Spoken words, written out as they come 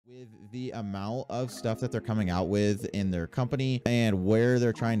With the amount of stuff that they're coming out with in their company and where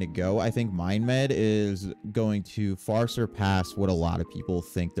they're trying to go, I think MindMed is going to far surpass what a lot of people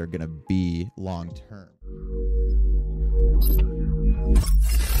think they're going to be long term.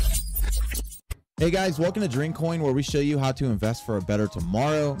 Hey guys, welcome to Drink Coin, where we show you how to invest for a better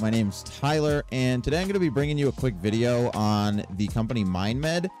tomorrow. My name's Tyler, and today I'm going to be bringing you a quick video on the company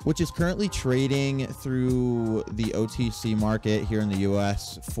MindMed, which is currently trading through the OTC market here in the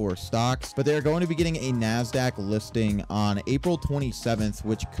US for stocks, but they're going to be getting a NASDAQ listing on April 27th,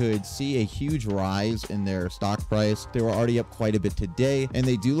 which could see a huge rise in their stock price. They were already up quite a bit today, and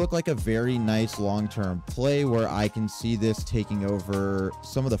they do look like a very nice long-term play where I can see this taking over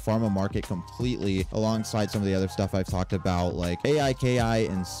some of the pharma market completely, alongside some of the other stuff I've talked about like AI, KI,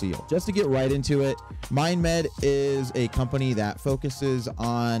 and SEAL. Just to get right into it, MindMed is a company that focuses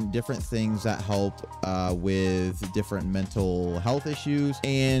on different things that help with different mental health issues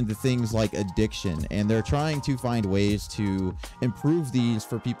and things like addiction. And they're trying to find ways to improve these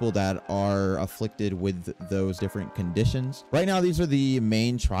for people that are afflicted with those different conditions. Right now, these are the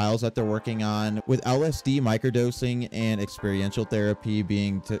main trials that they're working on, with LSD microdosing and experiential therapy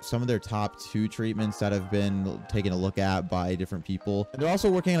being some of their top two treatments that have been taken a look at by different people. And they're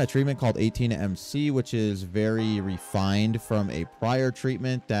also working on a treatment called 18MC, which is very refined from a prior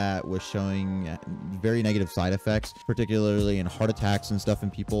treatment that was showing very negative side effects, particularly in heart attacks and stuff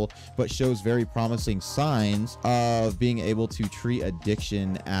in people, but shows very promising signs of being able to treat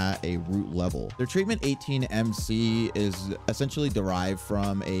addiction at a root level. Their treatment 18MC is essentially derived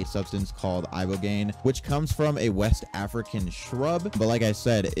from a substance called ibogaine, which comes from a West African shrub. But like I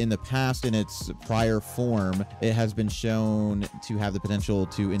said, in the past, in its prior form, it has been shown to have the potential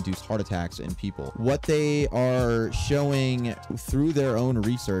to induce heart attacks in people. What they are showing through their own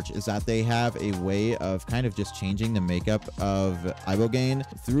research is that they have a way of kind of just changing the makeup of ibogaine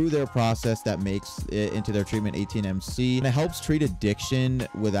through their process that makes it into their treatment 18MC, and it helps treat addiction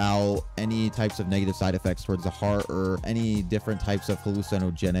without any types of negative side effects towards the heart or any different types of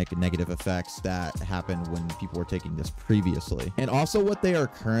hallucinogenic negative effects that happened when people were taking this previously. And also what they are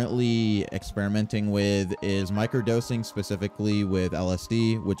currently experimenting with is microdosing, specifically with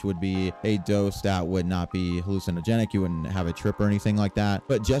LSD, which would be a dose that would not be hallucinogenic. You wouldn't have a trip or anything like that.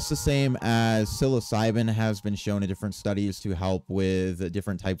 But just the same as psilocybin has been shown in different studies to help with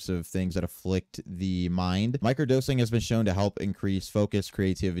different types of things that afflict the mind, microdosing has been shown to help increase focus,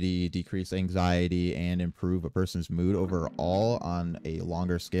 creativity, decrease anxiety, and improve a person's mood overall on a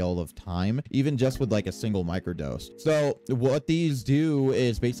longer scale of time, even just with like a single microdose. So what these do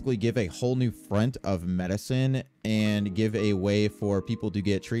is basically give a whole new front of medicine and give a way for people to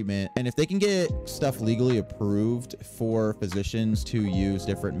get treatment. And if they can get stuff legally approved for physicians to use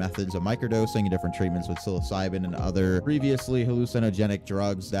different methods of microdosing and different treatments with psilocybin and other previously hallucinogenic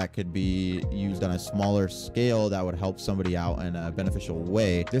drugs that could be used on a smaller scale that would help somebody out in a beneficial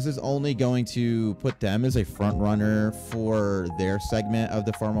way, this is only going to put them as a front runner for their segment of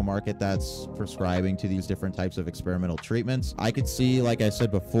the pharma market that's prescribing to these different types of experimental treatments. I could see, like I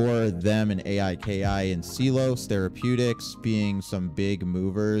said before, them and AI, KI, and SEAL therapeutics being some big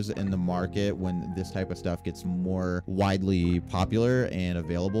movers in the market when this type of stuff gets more widely popular and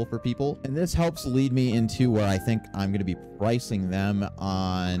available for people. And this helps lead me into where I think I'm going to be pricing them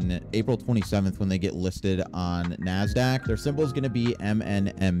on April 27th when they get listed on NASDAQ. Their symbol is going to be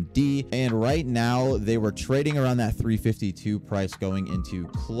MNMD, and right now they were trading around that 352 price going into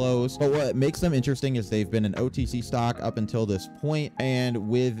close. But what makes them interesting is they've been an OTC stock up until this point, and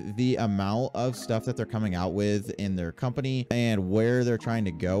with the amount of stuff that they're coming out with in their company and where they're trying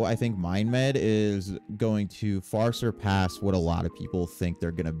to go, I think MindMed is going to far surpass what a lot of people think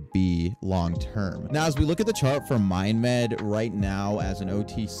they're going to be long term. Now, as we look at the chart for MindMed right now as an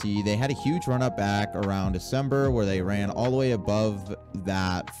OTC, they had a huge run up back around December where they ran all the way above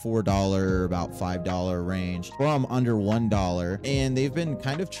that $4, about $5 range from under $1. And they've been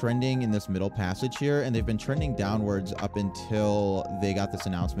kind of trending in this middle passage here, and they've been trending downwards up until they got this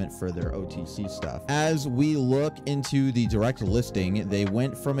announcement for their OTC stuff. As we look into the direct listing, they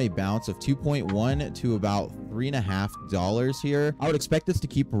went from a bounce of 2.1 to about $3.50 here. I would expect this to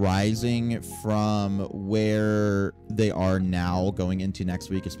keep rising from where they are now going into next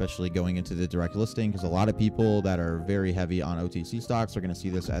week, especially going into the direct listing, because a lot of people that are very heavy on OTC stocks are going to see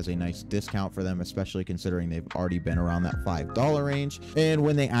this as a nice discount for them, especially considering they've already been around that $5 range. And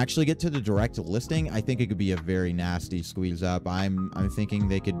when they actually get to the direct listing, I think it could be a very nasty squeeze up. I'm thinking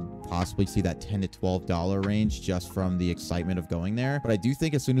they could possibly see that $10 to $12 range just from the excitement of going there. But I do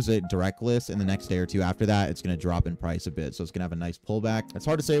think as soon as it direct lists in the next day or two after that, it's going to drop in price a bit. So it's going to have a nice pullback. It's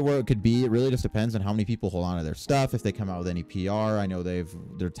hard to say where it could be. It really just depends on how many people hold on to their stuff. If they come out with any PR, I know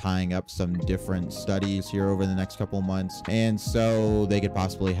they're tying up some different studies here over the next couple of months. And so they could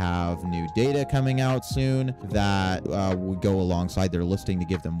possibly have new data coming out soon that would go alongside their listing to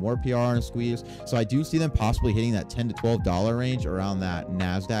give them more PR and a squeeze. So I do see them possibly hitting that $10 to $12 range around that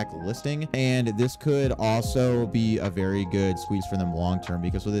NASDAQ listing. And this could also be a very good squeeze for them long term,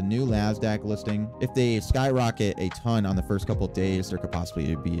 because with a new NASDAQ listing, if they skyrocket a ton on the first couple of days, there could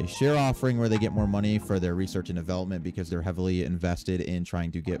possibly be a share offering where they get more money for their research and development, because they're heavily invested in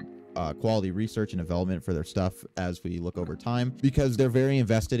trying to get quality research and development for their stuff as we look over time, because they're very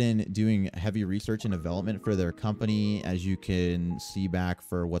invested in doing heavy research and development for their company, as you can see back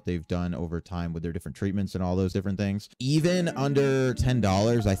for what they've done over time with their different treatments and all those different things. Even under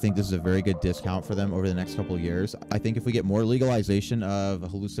 $10, I think this is a very good discount for them over the next couple of years. I think if we get more legalization of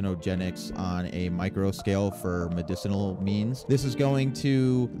hallucinogenics on a micro scale for medicinal means, this is going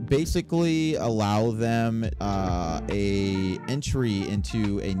to basically allow them a entry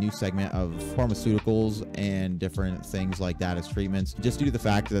into a new segment of pharmaceuticals and different things like that as treatments, just due to the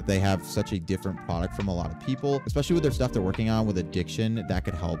fact that they have such a different product from a lot of people, especially with their stuff they're working on with addiction. That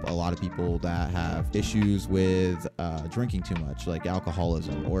could help a lot of people that have issues with drinking too much, like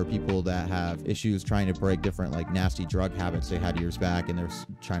alcoholism, or people that have issues trying to break different like nasty drug habits they had years back, and they're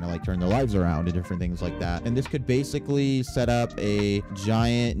trying to like turn their lives around and different things like that. And this could basically set up a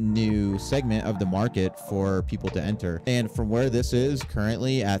giant new segment of the market for people to enter. And from where this is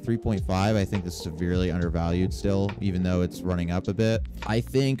currently at 3.5, I think this is severely undervalued still, even though it's running up a bit. I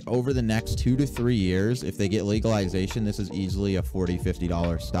think over the next 2 to 3 years, if they get legalization, this is easily a $40,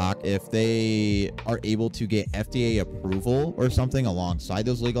 $50 stock. If they are able to get FDA approval or something alongside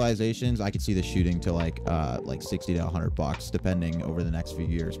those legalizations, I could see this shooting to like 60 to $100 depending over the next few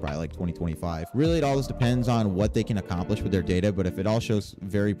years, probably like 2025. Really, it all just depends on what they can accomplish with their data. But if it all shows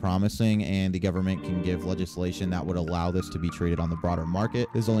very promising and the government can give legislation that would allow this to be traded on the broader market,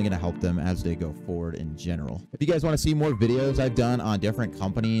 this is only going to help them as they go forward in general. If you guys want to see more videos I've done on different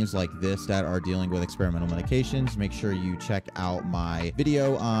companies like this that are dealing with experimental medications, make sure you check out my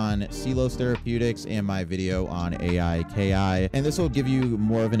video on Celos Therapeutics and my video on AIKI. And this will give you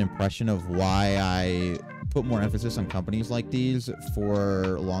more of an impression of why I put more emphasis on companies like these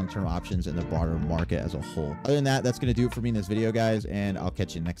for long-term options in the broader market as a whole. Other than that, that's going to do it for me in this video, guys, and I'll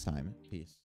catch you next time. Peace.